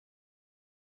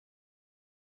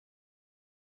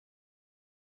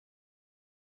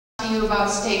to you about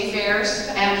state fairs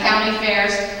and county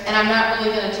fairs, and I'm not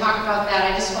really going to talk about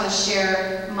that. I just want to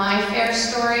share my fair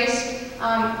stories.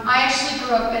 I actually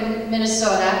grew up in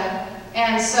Minnesota,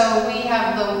 and so we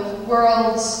have the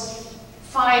world's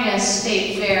finest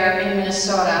state fair in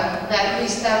Minnesota. At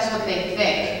least that's what they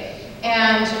think.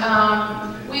 And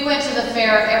we went to the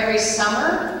fair every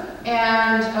summer,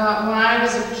 and when I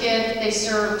was a kid, they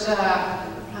served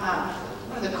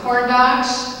the corn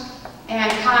dogs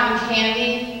and cotton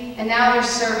candy, and now they're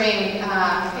serving,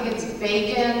 I think it's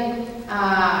bacon,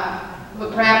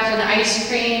 wrapped in ice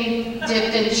cream,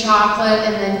 dipped in chocolate,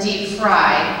 and then deep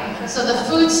fried. So the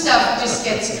food stuff just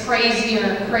gets crazier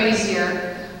and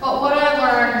crazier. But what I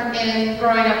learned in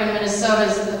growing up in Minnesota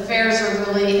is that the fairs are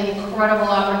really an incredible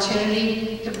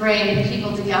opportunity to bring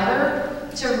people together,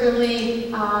 to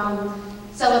really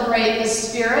celebrate the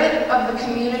spirit of the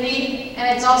community, and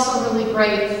it's also really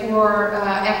great for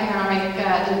economic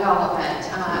development.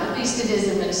 At least it is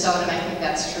in Minnesota, and I think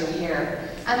that's true here.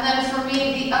 And then for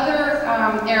me, the other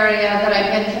area that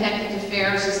I've been connected to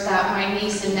fairs is that my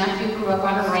niece and nephew grew up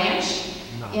on a ranch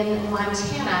in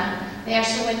Montana. They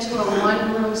actually went to a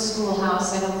one-room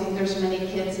schoolhouse. I don't think there's many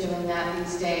kids doing that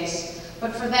these days.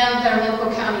 But for them, their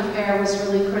local county fair was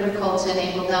really critical to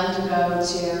enable them to go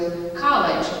to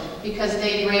college, because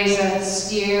they'd raise a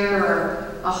steer or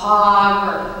a hog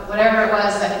or whatever it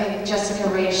was. I think Jessica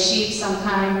raised sheep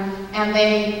sometime, and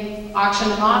they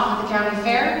auctioned them off at the county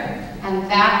fair, and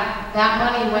that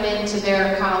money went into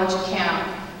their college account.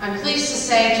 I'm pleased to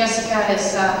say Jessica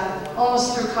is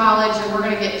almost through college, and we're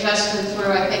going to get Justin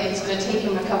through. I think it's going to take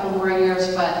him a couple more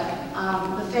years, but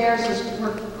the fairs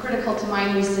were critical to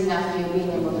my niece and nephew being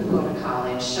able to go to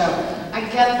college. So I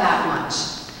get that much.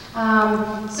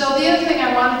 So the other thing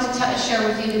I wanted to share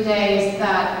with you today is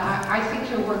that I think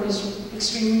your work is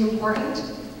extremely important,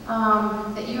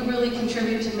 that you really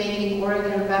contribute to making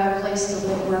Oregon a better place to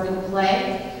live, work, and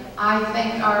play. I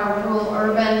think our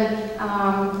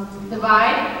rural-urban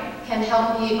divide can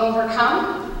help me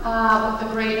overcome with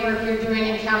the great work you're doing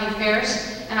in county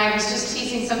fairs. And I was just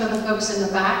teasing some of the folks in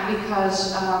the back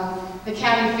because the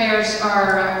county fairs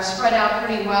are spread out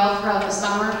pretty well throughout the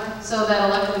summer, so that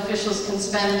elected officials can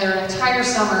spend their entire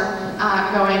summer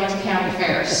going to county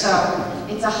fairs. So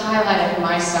it's a highlight of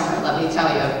my summer, let me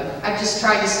tell you. I've just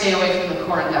tried to stay away from the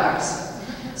corn dogs.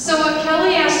 So what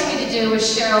Kelly asked me to do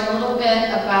was share a little bit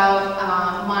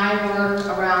about my work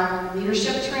around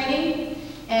leadership training.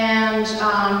 And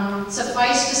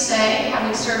suffice to say,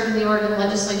 having served in the Oregon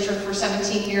legislature for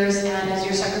 17 years and as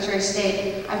your Secretary of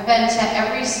State, I've been to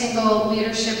every single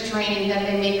leadership training that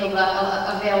they make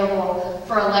available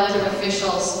for elected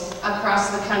officials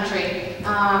across the country.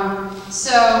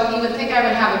 So you would think I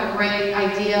would have a great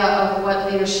idea of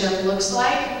what leadership looks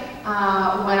like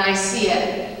when I see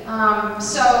it.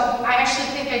 So I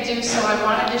actually think I do, so I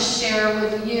wanted to share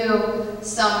with you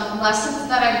some lessons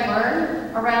that I've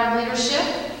learned around leadership,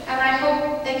 and I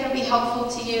hope they can be helpful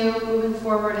to you moving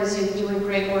forward as you're doing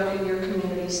great work in your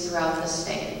communities throughout the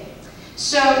state.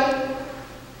 So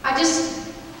I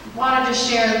just wanted to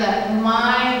share that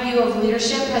my view of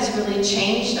leadership has really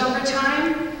changed over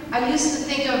time. I used to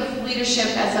think of leadership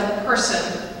as a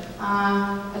person.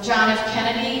 A John F.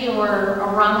 Kennedy or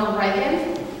a Ronald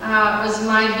Reagan was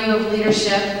my view of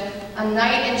leadership. A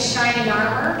knight in shining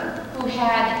armor who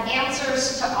had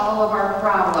answers to all of our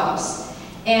problems.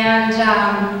 And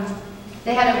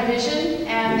they had a vision,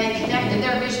 and they connected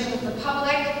their vision with the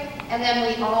public, and then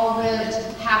we all lived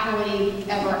happily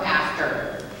ever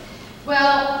after.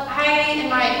 Well, in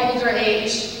my older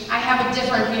age, I have a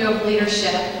different view of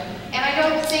leadership, and I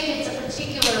don't think it's a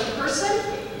particular person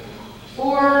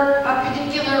or a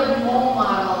particular role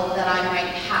model that I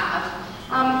might have.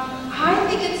 I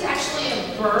think it's actually a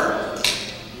verb.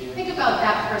 Think about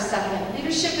that for a second.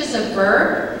 Leadership is a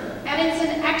verb, and it's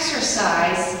an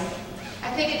exercise.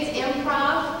 I think it's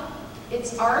improv,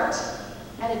 it's art,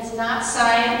 and it's not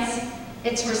science.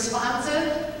 It's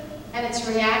responsive, and it's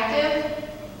reactive,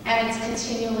 and it's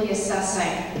continually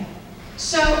assessing.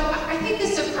 So I think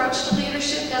this approach to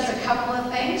leadership does a couple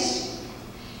of things.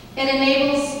 It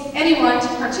enables anyone to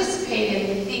participate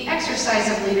in the exercise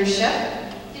of leadership,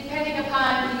 depending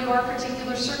upon your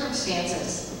particular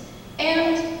circumstances.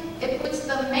 And it puts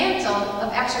the mantle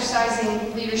of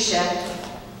exercising leadership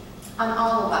on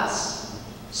all of us.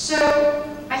 So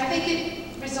I think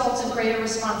it results in greater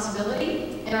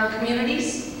responsibility in our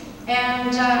communities.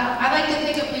 And I like to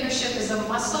think of leadership as a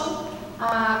muscle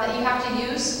that you have to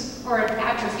use or it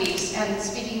atrophies. And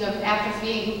speaking of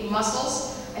atrophying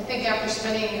muscles, I think after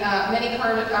spending many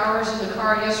hours in the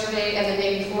car yesterday and the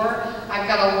day before, I've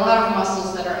got a lot of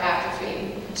muscles that are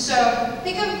atrophying. So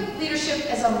think of leadership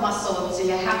as a muscle, so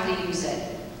you have to use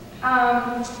it.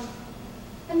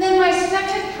 And then my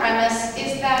second premise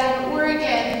is that in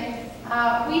Oregon,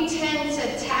 we tend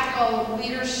to tackle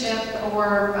leadership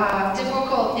or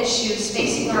difficult issues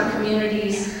facing our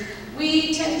communities.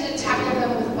 We tend to tackle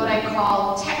them with what I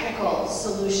call technical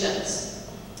solutions.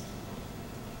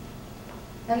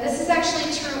 And this is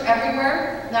actually true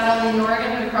everywhere, not only in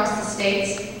Oregon, but across the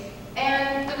states.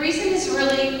 And the reason is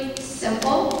really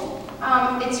simple.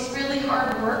 It's really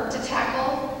hard work to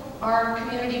tackle our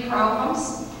community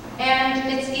problems.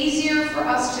 And it's easier for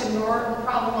us to ignore the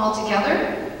problem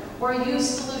altogether or use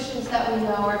solutions that we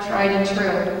know are tried and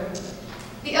true.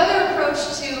 The other approach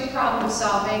to problem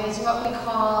solving is what we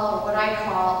call, or what I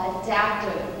call,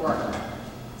 adaptive work.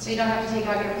 So you don't have to take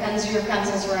out your pens or your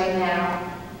pencils right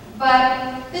now.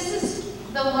 But this is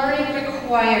the learning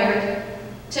required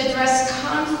to address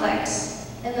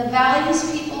conflicts in the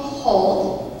values people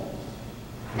hold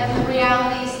and the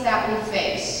realities that we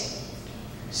face.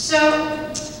 So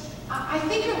I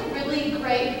think a really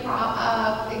great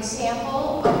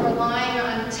example of relying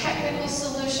on technical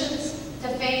solutions to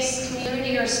face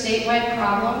community or statewide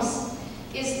problems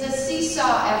is the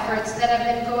seesaw efforts that have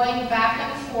been going back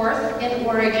and forth in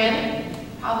Oregon,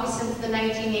 probably since the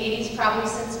 1980s, probably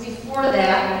since before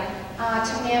that,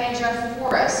 to manage our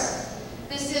forests.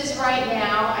 This is right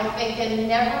now, I think, a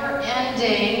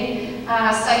never-ending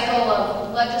cycle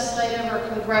of legislative or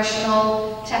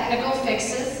congressional technical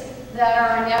fixes that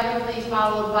are inevitably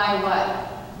followed by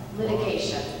what?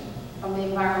 Litigation from the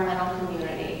environmental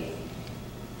community.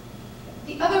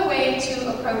 The other way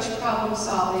to approach problem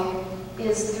solving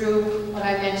is through what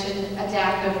I mentioned,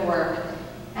 adaptive work.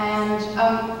 And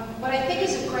what I think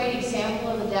is a great example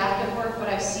of adaptive work, what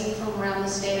I've seen from around the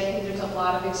state, I think there's a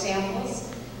lot of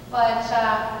examples, but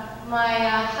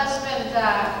my husband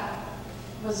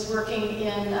was working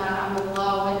on the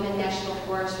Wallowa National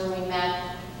Forest when we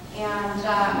met. And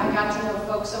I got to know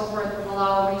folks over at the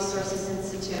Wallowa Resources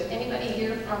Institute. Anybody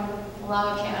here from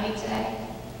Wallowa County today?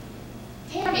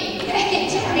 Tammy, yay,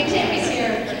 Tammy's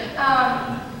here.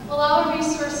 Wallowa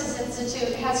Resources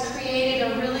Institute has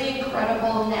created a really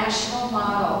incredible national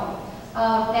model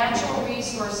of natural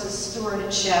resources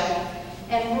stewardship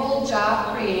and rural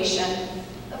job creation.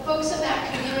 The folks in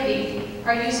that community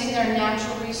are using their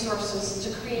natural resources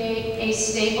to create a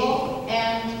stable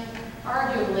and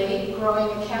arguably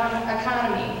growing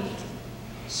economy.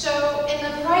 So in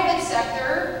the private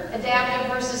sector,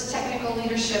 adaptive versus technical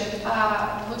leadership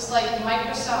looks like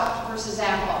Microsoft versus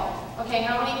Apple. Okay,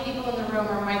 how many people in the room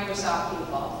are Microsoft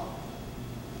people?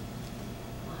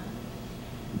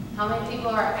 How many people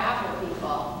are Apple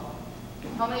people?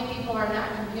 How many people are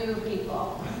not computer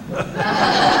people?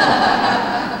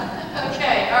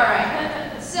 Okay, all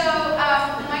right. So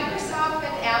Microsoft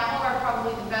and Apple are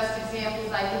probably the best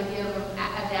examples I can give of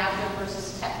adaptive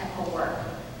versus technical work.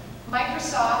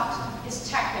 Microsoft is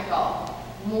technical.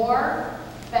 More,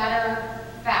 better,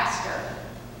 faster.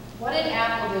 What did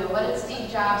Apple do? What did Steve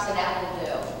Jobs at Apple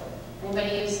do?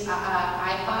 Anybody use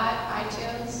iPod,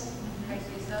 iTunes? You guys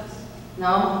use those?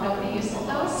 No? Nobody uses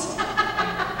those?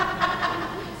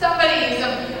 Somebody uses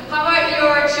them. How about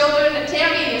your children?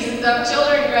 Tammy uses them.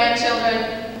 Children,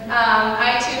 grandchildren.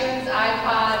 iTunes,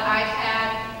 iPod,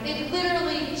 iPad. They've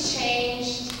literally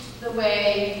changed the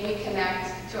way we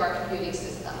connect to our computing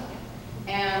system.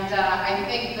 And I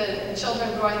think the children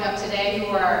growing up today who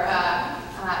are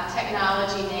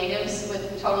technology natives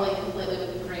would totally,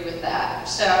 completely agree with that.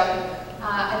 So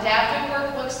adaptive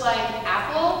work looks like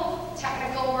Apple,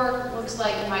 technical work looks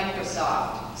like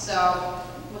Microsoft. So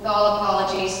with all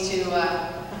apologies to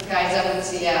the guys up in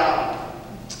Seattle.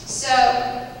 So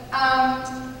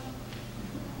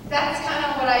that's kind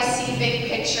of what I see big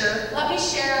picture. Let me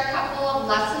share a couple of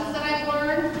lessons that I've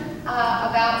learned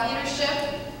about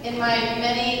leadership in my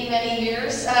many, many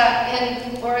years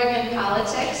in Oregon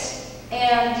politics.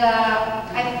 And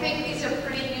I think these are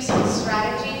pretty useful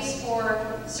strategies for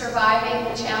surviving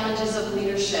the challenges of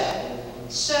leadership.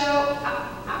 So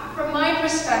from my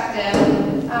perspective,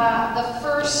 the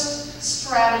first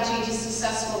strategy to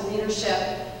successful leadership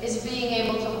is being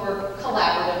able to work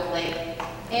collaboratively.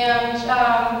 And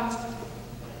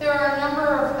there are a number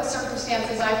of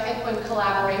circumstances, I think, when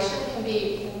collaboration can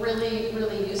be really,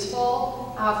 really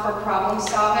useful for problem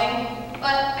solving.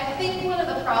 But I think one of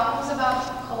the problems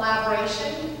about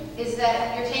collaboration is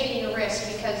that you're taking a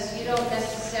risk because you don't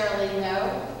necessarily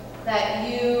know that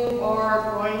you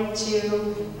are going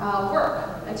to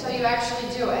work until you actually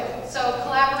do it. So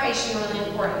collaboration is really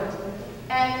important.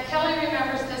 And Kelly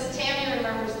remembers this, Tammy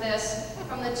remembers this,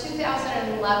 from the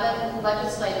 2011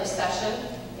 legislative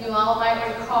session. You all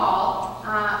might recall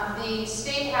the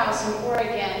State House in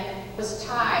Oregon was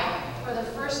tied for the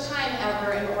first time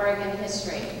ever in Oregon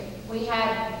history. We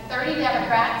had 30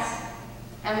 Democrats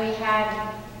and we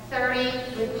had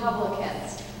 30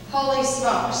 Republicans. Holy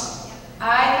smokes.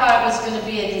 I thought it was going to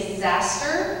be a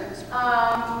disaster,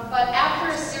 but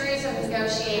after a series of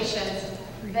negotiations,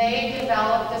 they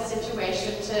developed a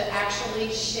situation to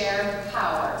actually share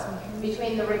power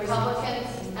between the Republicans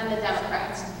and the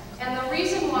Democrats. And the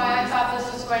reason why I thought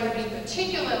this was going to be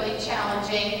particularly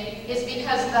challenging is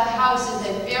because the House is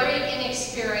a very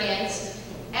inexperienced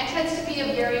and tends to be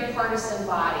a very partisan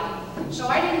body. So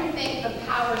I didn't think the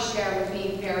power share would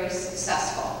be very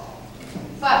successful.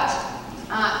 But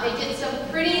they did some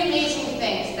pretty amazing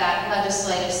things that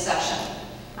legislative session.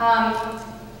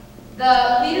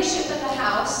 The leadership in the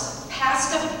House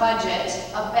passed a budget,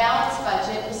 a balanced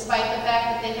budget, despite the fact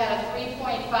that they had a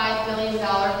 $3.5 billion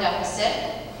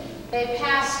deficit. They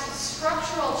passed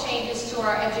structural changes to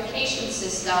our education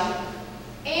system,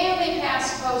 and they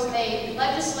passed both a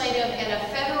legislative and a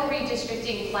federal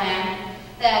redistricting plan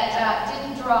that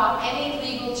didn't draw any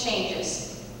legal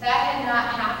changes. That had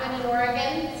not happened in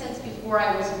Oregon since before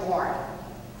I was born.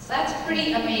 So that's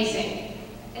pretty amazing.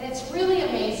 And it's really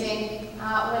amazing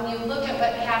when you look at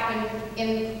what happened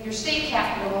in your state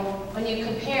capital, when you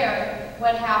compare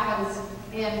what happens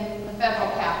in the federal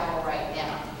capital right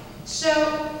now. So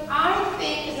I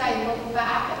think as I look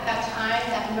back at that time,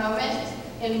 that moment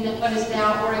in what is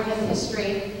now Oregon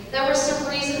history, there were some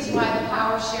reasons why the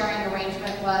power sharing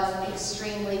arrangement was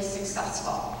extremely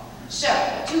successful. So,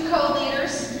 two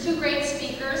co-leaders, two great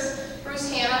speakers. Bruce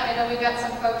Hanna, I know we've got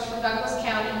some folks from Douglas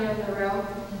County here in the room.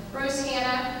 Bruce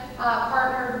Hanna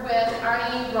partnered with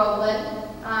Arnie Rowland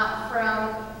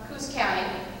from Coos County,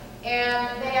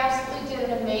 and they absolutely did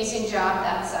an amazing job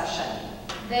that session.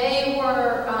 They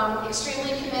were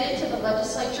extremely committed to the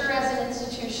legislature as an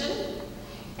institution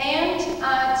and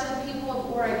to the people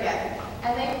of Oregon.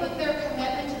 And they put their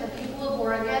commitment to the people of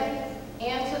Oregon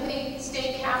and to the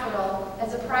state capital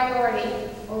as a priority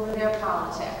over their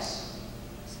politics.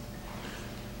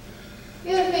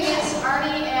 The other thing is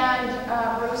Arnie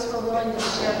and Bruce were willing to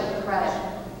share the credit,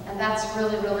 and that's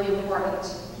really, really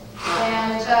important.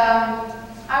 And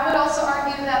I would also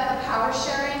argue that the power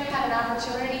sharing had an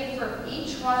opportunity for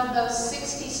each one of those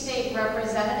 60 state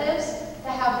representatives to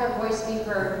have their voice be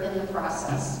heard in the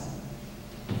process.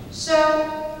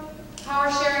 So,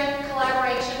 power sharing,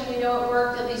 collaboration, we know it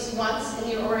worked at least once in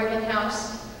your Oregon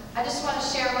House. I just want to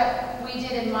share what we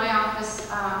did in my office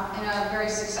very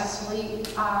successfully in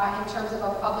terms of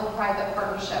a public-private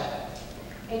partnership.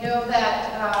 I know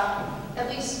that at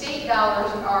least state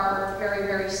dollars are very,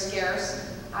 very scarce.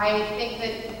 I think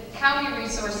that county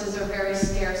resources are very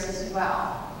scarce as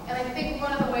well. And I think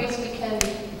one of the ways we can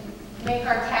make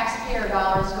our taxpayer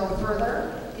dollars go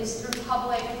further is through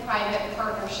public-private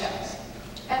partnerships.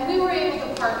 And we were able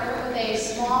to partner with a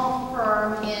small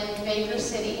firm in Baker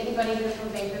City. Anybody here from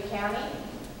Baker County?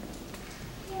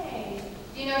 Yay.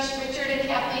 Do you know Richard and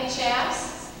Kathleen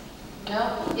Chaps?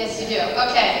 No? Yes, you do.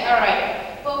 Okay, all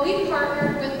right. Well, we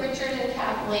partnered with Richard and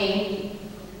Kathleen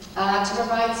to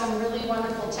provide some really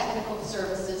wonderful technical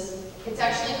services. It's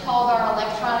actually called our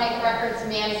Electronic Records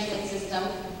Management System,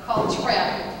 called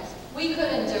TRIM. We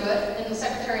couldn't do it in the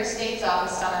Secretary of State's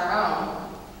office on our own.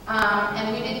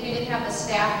 And we didn't have the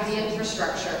staff or the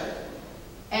infrastructure.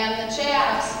 And the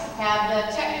Chavs have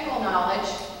the technical knowledge,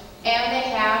 and they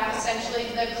have essentially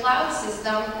the cloud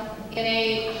system in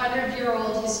a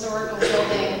 100-year-old historical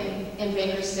building in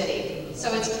Baker City.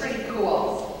 So it's pretty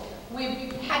cool.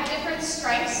 We had different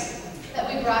strengths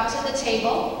that we brought to the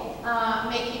table,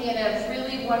 making it a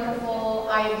really wonderful,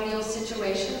 ideal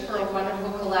situation for a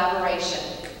wonderful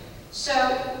collaboration. So,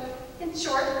 in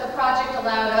short, the project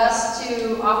allowed us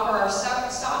to offer our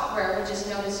software, which is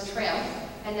known as TRIM,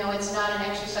 and no, it's not an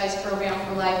exercise program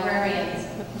for librarians,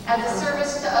 as a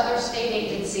service to other state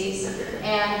agencies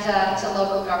and to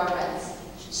local governments.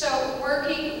 So,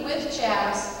 working with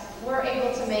Chavs, we're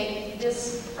able to make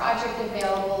this project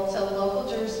available to local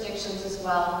jurisdictions as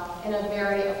well in a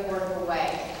very affordable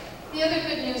way. The other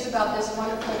good news about this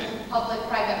wonderful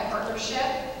public-private partnership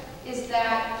is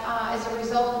that as a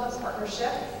result of the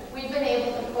partnership, we've been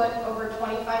able to put over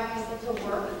 25 people to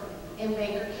work in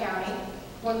Baker County.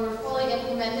 When we're fully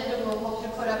implemented, and we'll hope to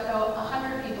put up to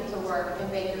 100 people to work in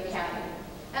Baker County.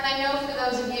 And I know for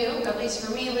those of you, at least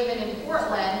for me living in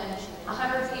Portland,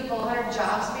 100 people, 100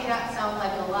 jobs may not sound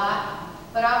like a lot,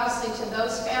 but obviously to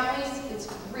those families, it's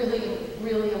really,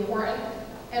 really important.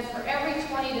 And for every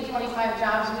 20 to 25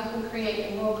 jobs we can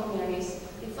create in rural communities,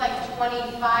 it's like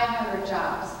 2,500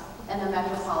 jobs in the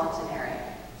metropolitan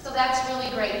area. So that's really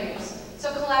great news.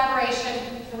 So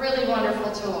collaboration, really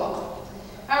wonderful tool.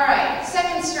 All right,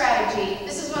 second strategy.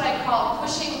 This is what I call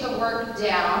pushing the work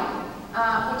down,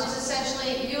 which is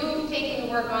essentially you taking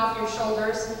the work off your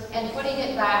shoulders and putting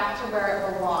it back to where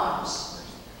it belongs.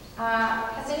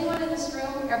 Has anyone in this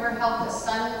room ever helped a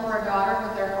son or a daughter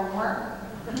with their homework?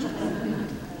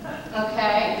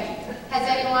 Okay. Has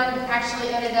anyone actually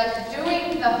ended up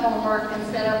doing the homework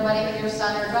instead of letting your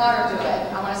son or daughter do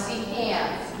it? I want to see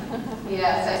hands.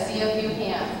 Yes, I see a few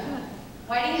hands.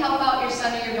 Why do you help out your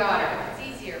son or your daughter? It's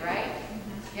easier, right?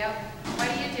 Yep. Why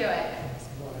do you do it?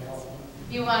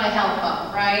 You want to help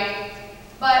them, right?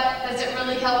 But does it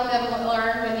really help them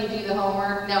learn when you do the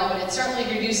homework? No, but it certainly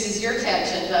reduces your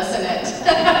tension, doesn't it?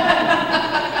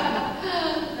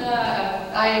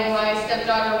 My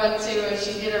stepdaughter went to,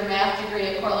 she did her math degree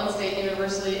at Portland State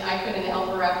University. I couldn't help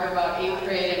her after about 8th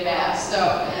grade in math. So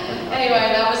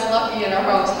anyway, that was lucky in our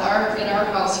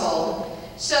household.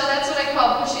 So that's what I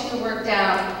call pushing the work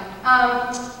down.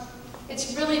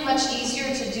 It's really much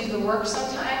easier to do the work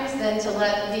sometimes than to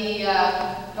let the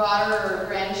daughter or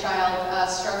grandchild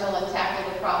struggle and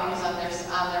tackle the problems on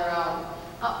their own.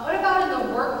 What about in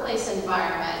the workplace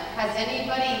environment? Has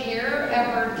anybody here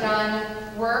ever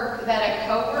done work that a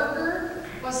coworker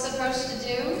was supposed to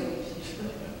do?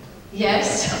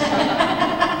 Yes.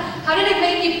 How did it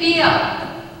make you feel?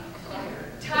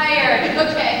 Tired.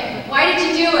 Okay. Why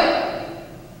did you do it?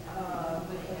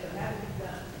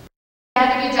 It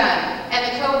had to be done. And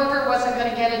the coworker wasn't going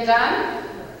to get it done?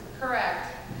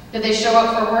 Correct. Did they show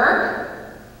up for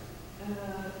work?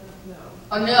 No.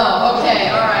 Oh no, okay,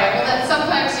 all right. Well then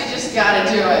sometimes you just gotta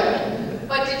do it.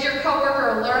 But did your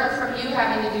coworker learn from you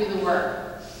having to do the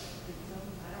work?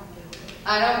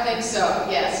 I don't think so,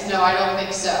 yes. No, I don't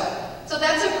think so. So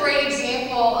that's a great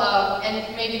example of,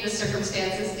 and maybe the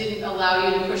circumstances didn't allow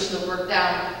you to push the work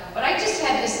down, but I just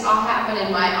had this all happen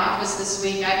in my office this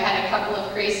week. I've had a couple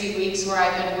of crazy weeks where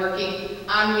I've been working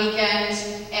on weekends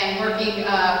and working,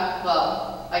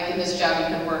 like in this job, you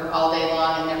can work all day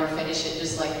long and never finish it,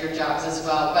 just like your jobs as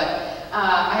well. But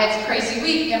I had a crazy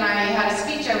week, and I had a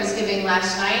speech I was giving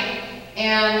last night,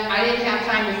 and I didn't have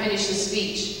time to finish the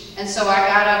speech. And so I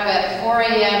got up at 4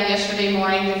 a.m. yesterday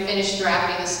morning to finish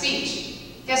drafting the speech.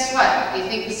 Guess what? Do you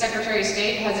think the Secretary of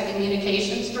State has a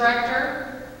communications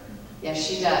director? Yes,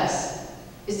 she does.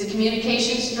 Is the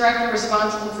communications director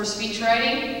responsible for speech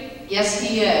writing? Yes,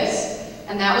 he is.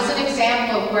 And that was an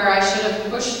example of where I should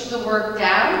have pushed the work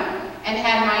down and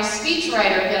had my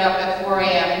speechwriter get up at 4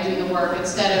 a.m. and do the work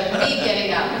instead of me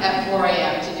getting up at 4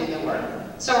 a.m. to do the work.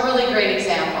 So a really great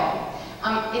example.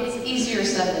 It's easier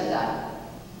said than done.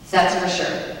 That's for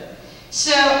sure.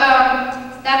 So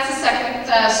that's the second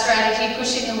strategy,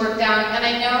 pushing the work down. And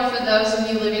I know for those of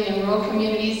you living in rural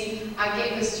communities, I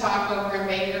gave this talk over in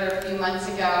Baker a few months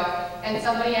ago, and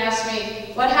somebody asked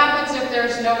me, what happens if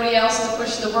there's nobody else to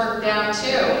push the work down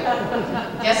to?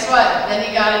 Guess what? Then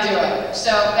you gotta do it.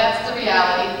 So that's the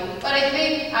reality. But I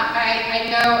think, I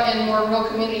know in more rural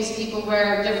communities, people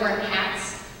wear different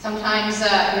hats. Sometimes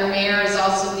your mayor is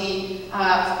also the,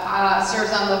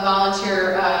 serves on the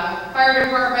volunteer fire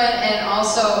department and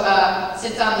also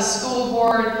sits on the school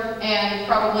board and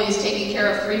probably is taking care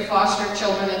of 3 foster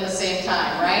children at the same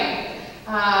time, right?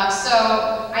 So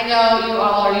I know you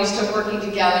all are used to working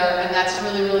together, and that's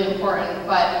really, really important,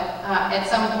 but at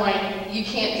some point you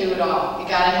can't do it all. You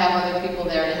gotta have other people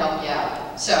there to help you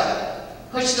out. So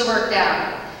push the work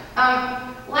down.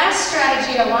 Last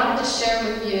strategy I wanted to share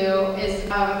with you is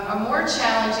a more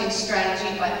challenging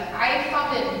strategy, but I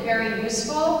found it very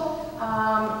useful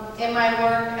in my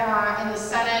work in the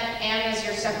Senate and as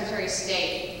your Secretary of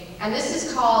State. And this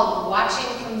is called watching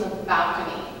from the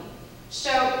balcony. So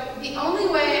the only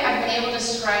way I've been able to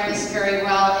describe this very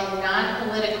well in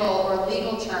non-political or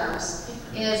legal terms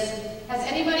is, has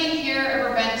anybody here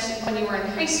ever been to, when you were in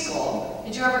high school,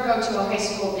 did you ever go to a high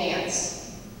school dance?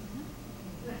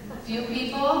 A few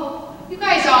people? You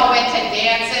guys all went to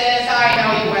dances. I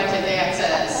know you went to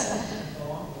dances.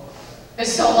 It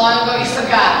was so long ago you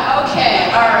forgot. Okay,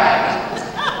 all right.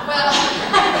 Well,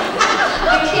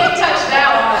 I can't touch that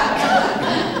one.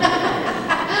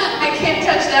 I can't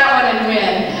touch that one and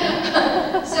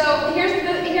win. So here's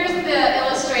the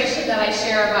illustration that I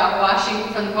share about watching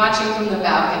from the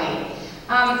balcony.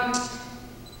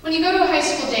 When you go to a high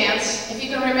school dance, if you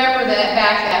can remember that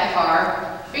back that far,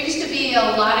 there used to be a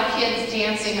lot of kids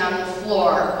dancing on the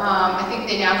floor. I think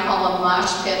they now call them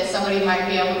mosh pits. Somebody might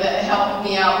be able to help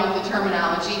me out with the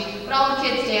terminology. But all the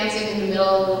kids dancing in the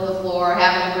middle of the floor,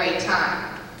 having a great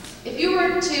time. If you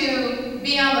were to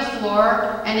be on the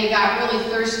floor and you got really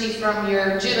thirsty from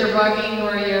your jitterbugging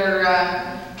or your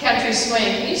country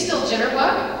swing, can you still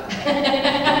jitterbug?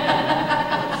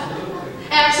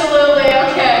 Absolutely,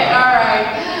 okay.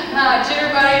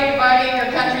 jitterbugging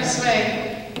or country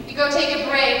swing. You go take a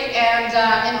break, and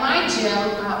in my gym,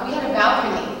 we had a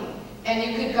balcony. And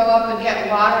you could go up and get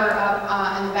water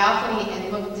up in the balcony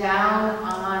and look down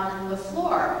on the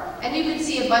floor. And you could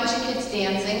see a bunch of kids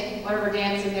dancing, whatever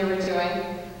dancing they were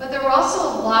doing. But there were also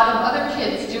a lot of other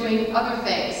kids doing other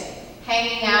things.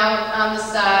 Hanging out on the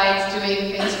sides,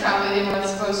 doing things probably they weren't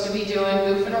supposed to be doing,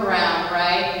 goofing around,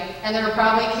 right? And there were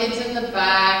probably kids in the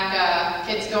back,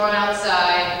 kids going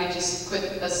outside. We just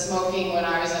quit the smoking when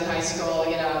I was in high school,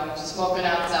 you know, just smoking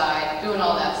outside, doing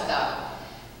all that stuff.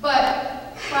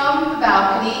 But from the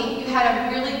balcony, you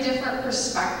had a really different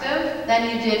perspective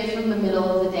than you did from the middle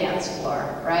of the dance floor,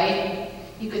 right?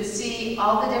 You could see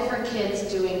all the different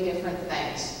kids doing different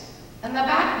things. And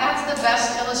that's the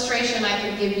best illustration I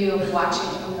can give you of watching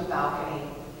from the balcony.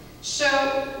 So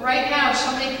right now, if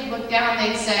somebody could look down,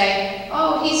 they'd say,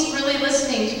 oh, he's really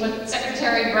listening to what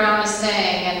Secretary Brown is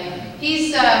saying, and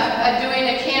he's doing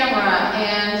a camera,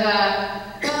 and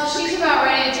well, she's about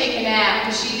ready to take a nap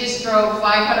because she just drove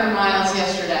 500 miles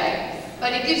yesterday.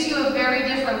 But it gives you a very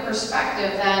different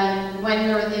perspective than when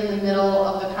you're in the middle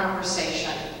of the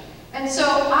conversation. And so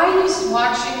I use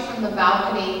watching from the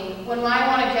balcony when I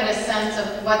want to get a sense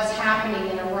of what's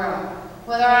happening in a room.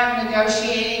 Whether I'm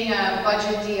negotiating a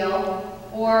budget deal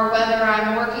or whether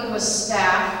I'm working with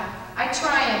staff, I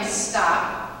try and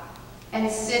stop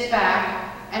and sit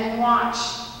back and watch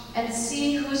and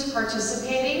see who's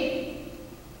participating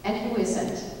and who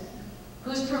isn't.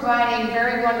 Who's providing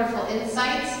very wonderful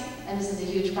insights, and this is a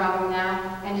huge problem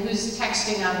now, and who's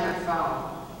texting on their phone.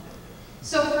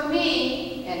 So for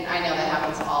me, and I know that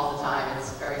happens all the time,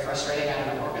 it's very frustrating, I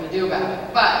don't know what we're going to do about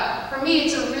it, but for me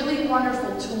it's a really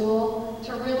wonderful tool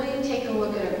to really take a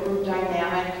look at a group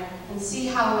dynamic and see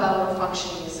how well we're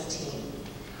functioning as a team.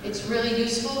 It's really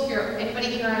useful if you're, anybody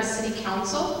here on a city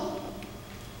council?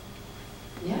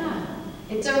 Yeah,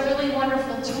 it's a really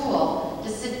wonderful tool to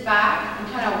sit back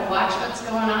and kind of watch what's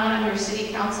going on your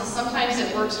city council. Sometimes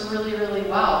it works really, really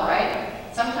well, right?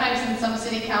 Sometimes in some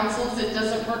city councils it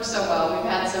doesn't work so well. We've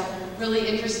had some really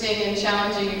interesting and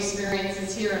challenging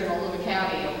experiences here in Multnomah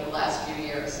County over the last few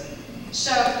years.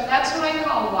 So that's what I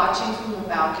call watching from the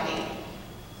balcony.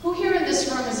 Who here in this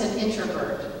room is an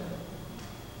introvert?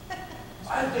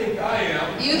 I think I am.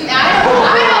 I don't think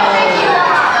you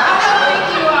are. I don't think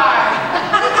you are.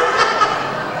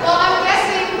 Well, I'm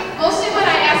guessing mostly when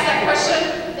I ask that question,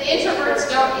 the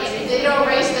introverts don't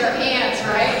raise their hands,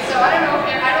 right? So I don't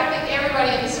think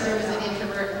everybody in this room is an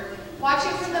introvert.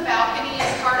 Watching from the balcony is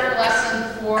a harder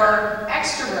lesson for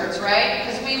extroverts, right?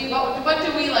 Because what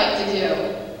do we like to do?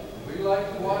 We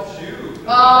like to watch you.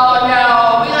 Oh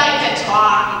no, we like to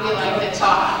talk. We like to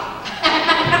talk.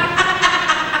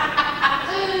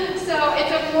 So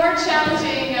it's a more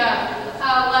challenging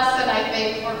lesson, I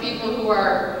think, for people who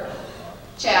are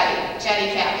chatty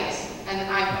Cathy's. And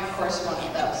I'm, of course, one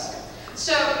of those.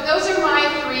 So those are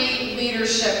my 3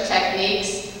 leadership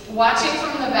techniques. Watching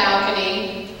from the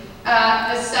balcony.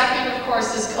 The second, of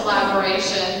course, is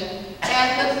collaboration.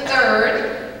 And the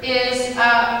third is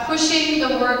pushing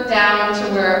the work down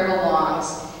to where it belongs.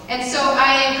 And so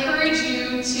I encourage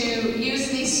you to use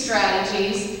these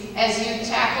strategies as you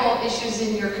tackle issues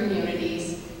in your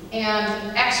communities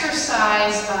and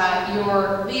exercise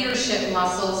your leadership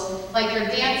muscles, like your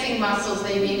dancing muscles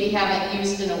they maybe haven't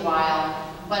used in a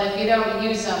while. But if you don't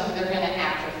use them, they're going to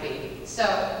atrophy. So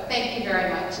thank you very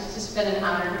much. It's just been an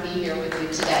honor to be here with you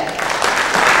today.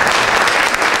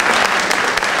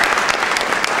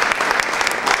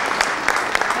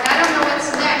 And I don't know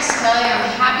what's next, Kelly. I'm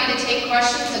happy to take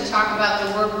questions and talk about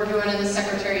the work we're doing in the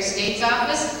Secretary of State's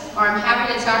office, or I'm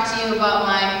happy to talk to you about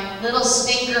my little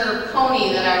stinker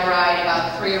pony that I ride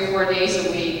about 3 or 4 days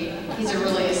a week. He's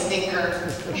really a stinker,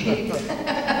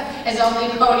 as only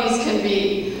ponies can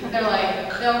be. They're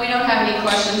like, no, we don't have any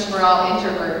questions, we're all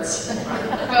introverts.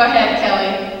 Go ahead,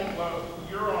 Kelly. Well,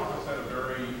 your office had a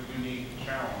very unique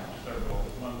challenge several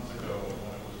months ago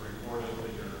when it was reported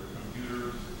that your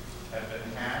computers had been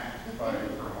hacked by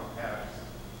perhaps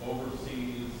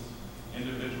overseas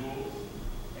individuals.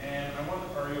 And I wonder,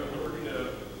 are you at liberty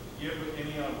to give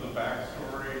any of the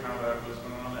backstory, how that was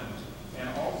going on, and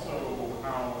also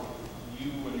how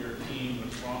you and your team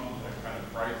responded to that kind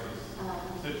of crisis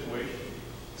situation?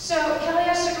 So Kelly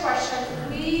asked a question.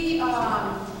 We,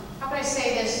 how can I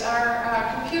say this?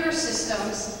 Our computer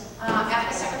systems at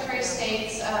the Secretary of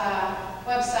State's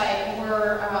website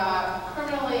were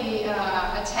criminally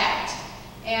attacked.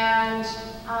 And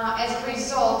as a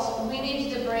result, we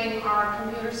needed to bring our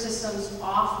computer systems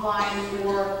offline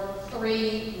for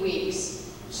 3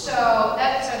 weeks. So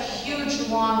that's a huge,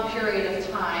 long period of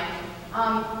time.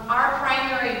 Our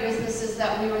primary businesses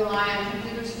that we rely on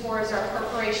computers for is our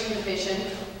corporation division,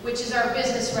 which is our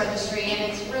business registry,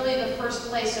 and it's really the first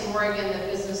place in Oregon that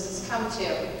businesses come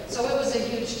to. So it was a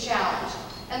huge challenge.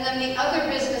 And then the other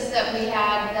business that we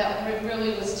had that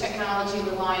really was technology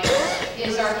reliant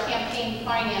is our campaign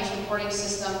finance reporting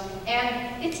system.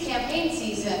 And it's campaign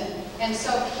season. And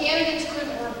so candidates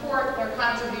couldn't report their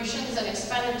contributions and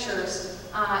expenditures,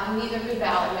 neither could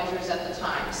ballot measures at the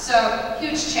time. So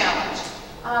huge challenge.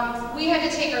 We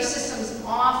had to take our systems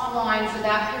offline for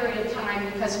that period of time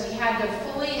because we had to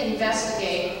fully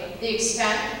investigate the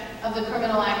extent of the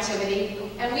criminal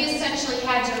activity. And we essentially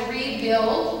had to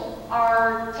rebuild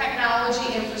our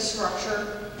technology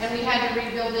infrastructure, and we had to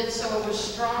rebuild it so it was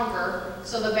stronger,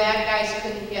 so the bad guys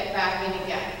couldn't get back in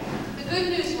again. The good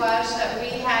news was that we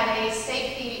had a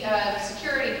safety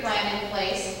security plan in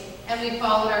place, and we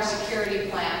followed our security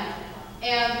plan.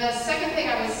 And the second thing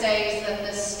I would say is that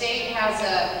the state has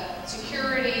a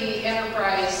security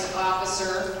enterprise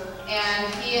officer,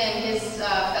 and he and his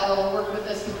fellow worked with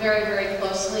us very, very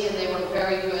closely, and they were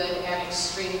very good and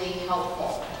extremely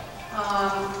helpful.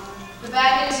 The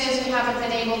bad news is we haven't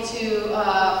been able to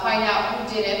find out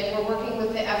who did it. We're working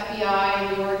with the FBI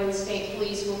and the Oregon State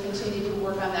Police. We'll continue to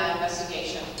work on that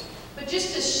investigation. But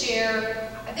just to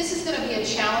share, this is going to be a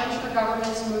challenge for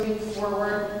governments moving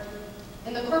forward.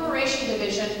 In the corporation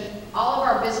division, all of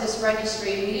our business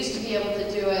registry, we used to be able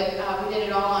to do it, we did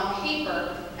it all on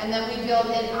paper, and then we built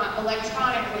it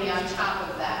electronically on top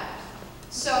of that.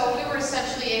 So we were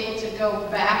essentially able to go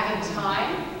back in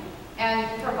time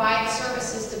and provide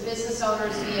services to business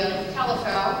owners via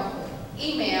telephone,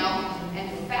 email, and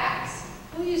fax.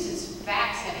 Who uses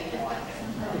fax anymore?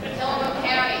 Tillamook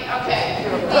County, okay.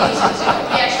 We use it too.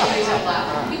 We actually use it a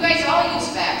lot. You guys all use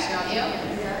fax, don't you?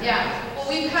 Yeah. Well,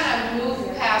 we've kind of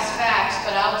moved past fax,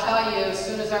 but I'll tell you, as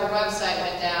soon as our website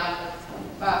went down,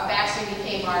 faxing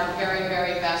became our very,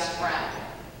 very best friend.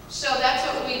 So that's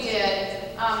what we did.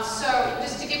 So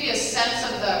just to give you a sense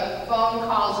of the phone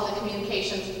calls and the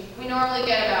communications, we normally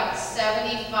get about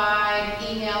 75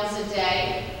 emails a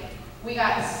day. We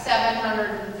got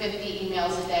 750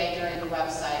 emails a day during the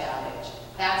website outage.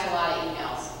 That's a lot of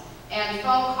emails. And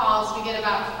phone calls, we get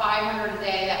about 500 a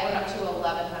day. That went up to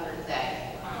 1,100 a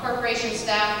day. Corporation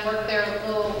staff work their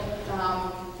little,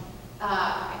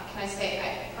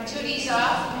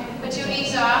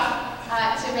 patooties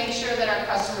off to make sure that our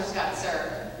customers got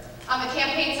served. On the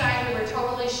campaign side, we were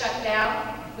totally shut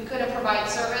down. We couldn't provide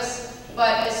service,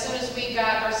 but as soon as we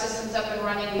got our systems up and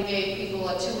running, we gave people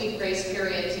a 2-week grace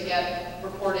period to get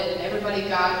reported, and everybody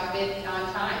got it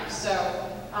on time. So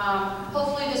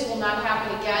hopefully this will not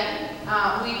happen again.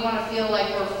 We want to feel like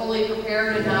we're fully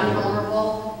prepared and not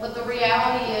vulnerable, but the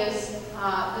reality is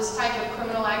this type of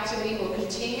criminal activity will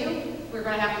continue. We're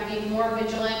going to have to be more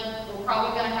vigilant. We're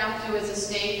probably going to have to, as a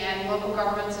state and local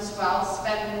governments as well,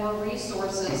 spend more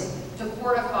resources to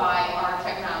fortify our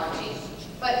technology.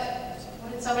 But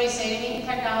what did somebody say to me?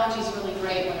 Technology is really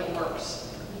great when it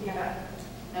works. Yeah.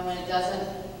 And when it doesn't,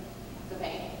 the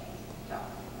pain. So.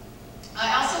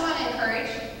 I also want to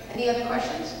encourage, any other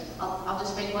questions? I'll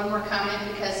just make one more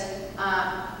comment because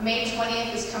May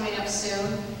 20th is coming up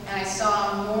soon, and I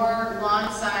saw more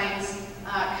lawn signs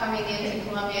coming into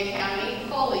Columbia County.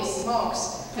 Holy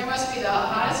smokes. There must be the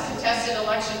hottest contested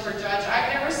election for judge.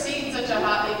 I've never seen such a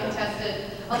hotly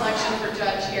contested election for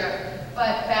judge here.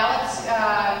 But ballots,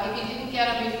 if you didn't get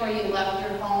them before you left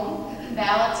your home,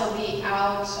 ballots will be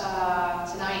out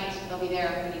tonight. They'll be there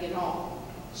when you get home.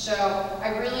 So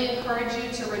I really encourage you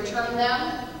to return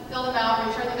them, fill them out,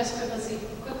 return them as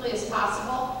quickly as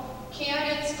possible.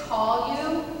 Candidates call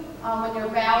you when your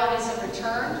ballot isn't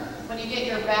returned. When you get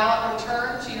your ballot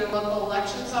returned to your local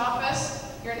elections office,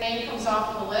 your name comes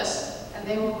off the list, and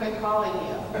they will quit calling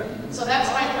you. So that's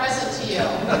my present to you.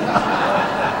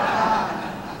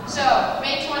 So,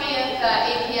 May 20th,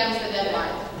 8 p.m. is the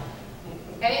deadline.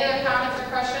 Any other comments or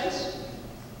questions?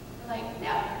 Like,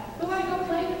 no. We want to go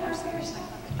play with our fairs.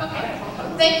 Okay.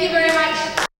 Thank you very much.